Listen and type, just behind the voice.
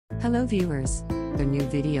Hello viewers, a new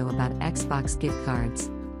video about Xbox gift cards.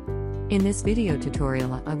 In this video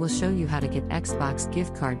tutorial I will show you how to get Xbox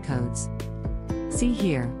gift card codes. See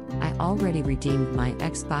here, I already redeemed my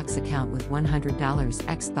Xbox account with $100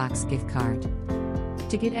 Xbox gift card.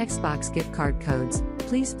 To get Xbox gift card codes,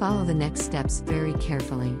 please follow the next steps very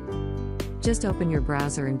carefully. Just open your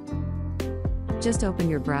browser and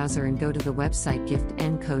go to the website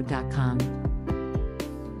giftandcode.com.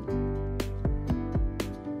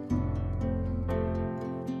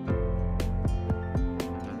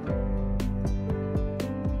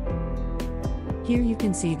 Here you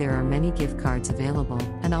can see there are many gift cards available,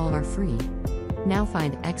 and all are free. Now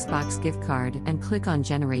find Xbox gift card and click on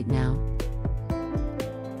Generate Now.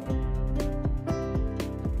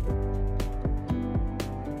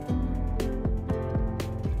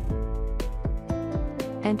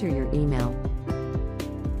 Enter your email.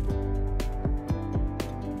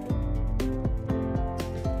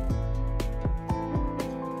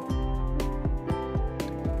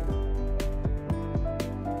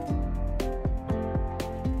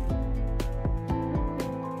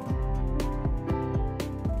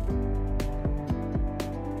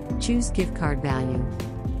 Choose gift card value.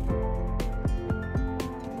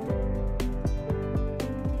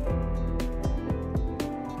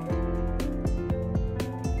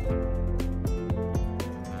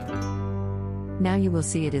 Now you will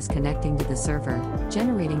see it is connecting to the server,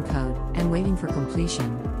 generating code, and waiting for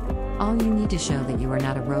completion. All you need to show that you are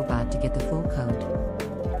not a robot to get the full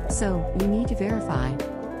code. So, you need to verify.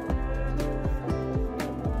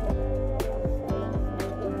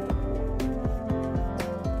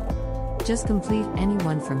 Just complete any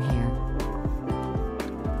one from here.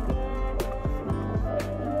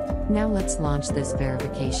 Now let's launch this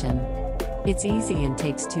verification. It's easy and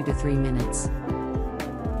takes 2 to 3 minutes.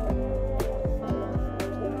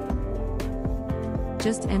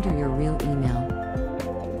 Just enter your real email.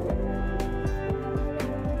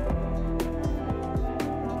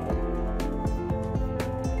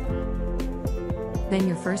 Then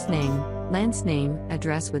your first name, last name,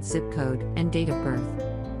 address with zip code, and date of birth.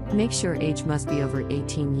 Make sure age must be over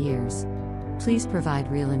 18 years. Please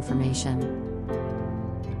provide real information.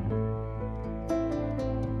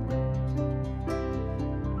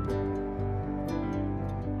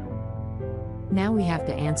 Now we have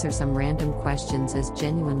to answer some random questions as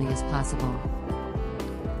genuinely as possible.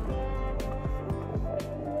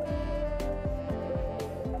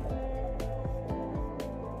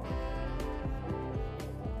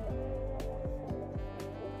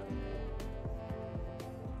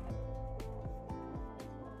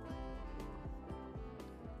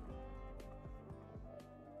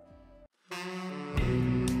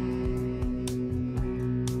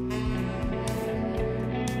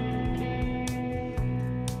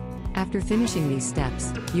 After finishing these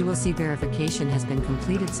steps, you will see verification has been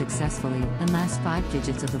completed successfully and last 5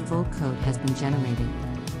 digits of the full code has been generated.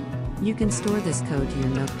 You can store this code to your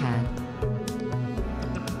notepad.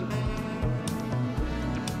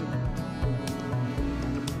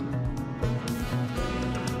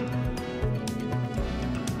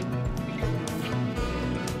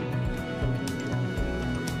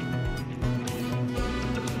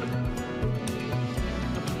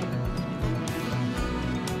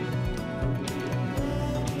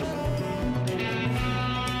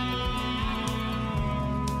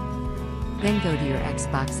 Then go to your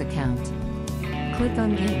Xbox account. Click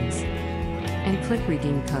on Games. And click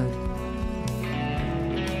Redeem Code.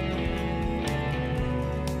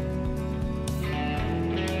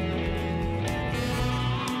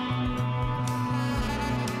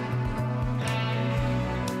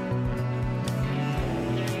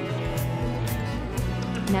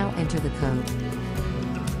 Now enter the code.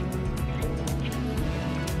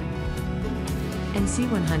 And see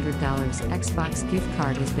 $100 Xbox gift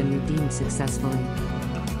card has been redeemed successfully.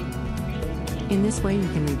 In this way you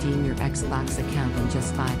can redeem your Xbox account in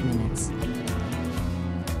just 5 minutes.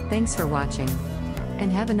 Thanks for watching,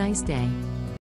 and have a nice day.